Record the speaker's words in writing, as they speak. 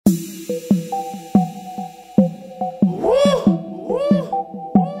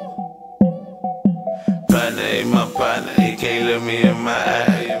look me in my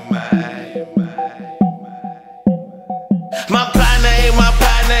eye. My partner ain't my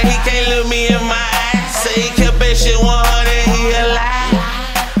partner, he can't look me in my eye. Say he kept that shit 100, he alive.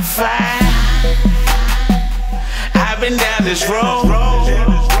 Fine. I've been down this road.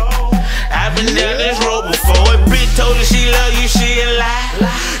 I've been down this road before. A bitch told her she love you, she alive.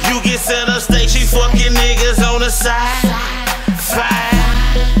 You get center stage, she fucking niggas on the side. Fine.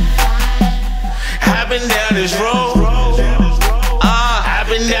 I've been down this road. I've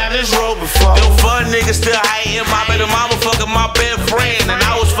been down this road before. Them fun niggas still hating. My baby mama fucking my best friend, and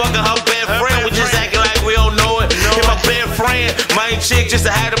I was fucking her best friend. We just acting like we don't know it. Hit my best friend, my chick just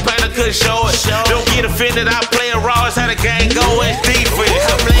to have the plan, I couldn't show it. Don't get offended, I play it raw, it's how the gang go, it's defense.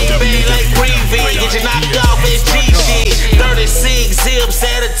 I'm laid back like Breezy, get you knocked off, it's G shit. 36 zips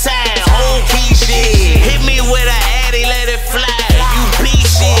at a time, whole key shit. Hit me with an addy, let it fly, you beat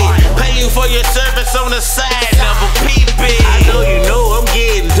shit. Pay you for your service on the side, never peep it. I know you know I'm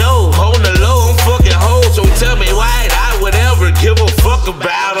getting dope, on the low, I'm fucking hoes. So tell me why I would ever give a fuck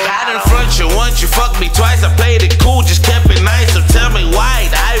about them. I done front you once, you fucked me twice, I played it cool, just kept it nice. So tell me why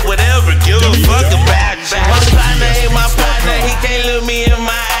I would ever give a fuck about you. My partner ain't my partner, he can't look me in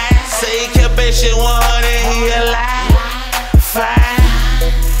my eye. Say he kept that shit 100, he alive. Fine.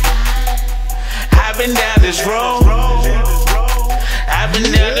 I've been down this road. I've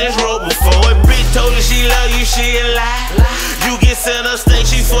been down this road before. A bitch told her she love you, she alive. You get center stage,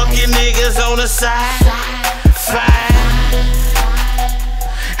 she fucking niggas on the side. Fine.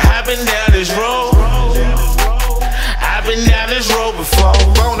 I've been down this road. I've been down this road before.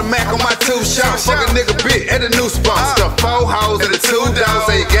 Bone the Mac on my 2 shots. Fuck a nigga bit at the new spot. Stuff 4 hoes and the 2 dogs.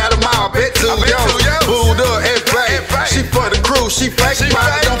 Say you got them all, bet 2 yo. Booed up, F-Bay. She for the crew, she fake.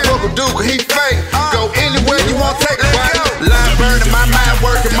 Probably don't fuck with Duke, he fake. Go anywhere you want, take a bite. Line burning, my mind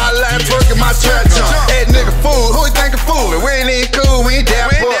working, my life working, my trap jump. That nigga fool, who you think of fooling? We ain't even cool, we ain't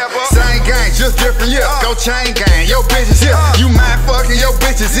that fuck. Same gang, just different, yeah. Go chain gang, your bitch is here. You mind fucking, your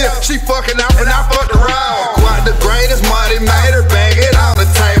bitch is here. She fucking off and I fuck the raw. Quite the greatest money made her, bag it on the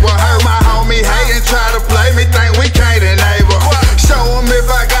table. Heard my homie hatin', try to play me, think we can't enable. Show him if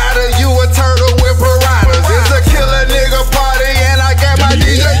I got her, you a turtle with piranhas. It's a killer nigga party and I got my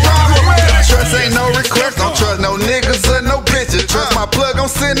DJ drama with it. Trust ain't no request, don't trust no niggas or no bitches. Trust my plug, I'm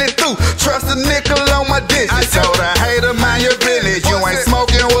sending it through. Trust a nickel on my digits. Told a hater, mind your business. You ain't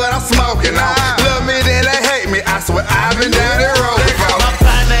smoking what I'm smoking on. Love me, then they hate me. I swear I've been down that road before. My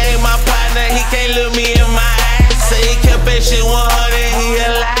partner ain't my partner, he can't look me in my eye. Say he kept that shit 100, he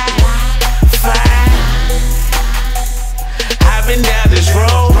alive. Fine. I've been down this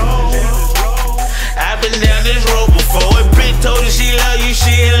road. I've been down this road before. A bitch told her she love you,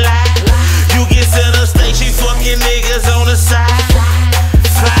 she alive. You get center stage, she fucking niggas on the side.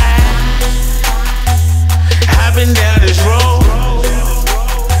 Fine. I've been down this road.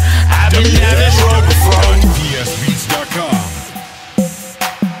 I've been down this road before. DSBeats.com.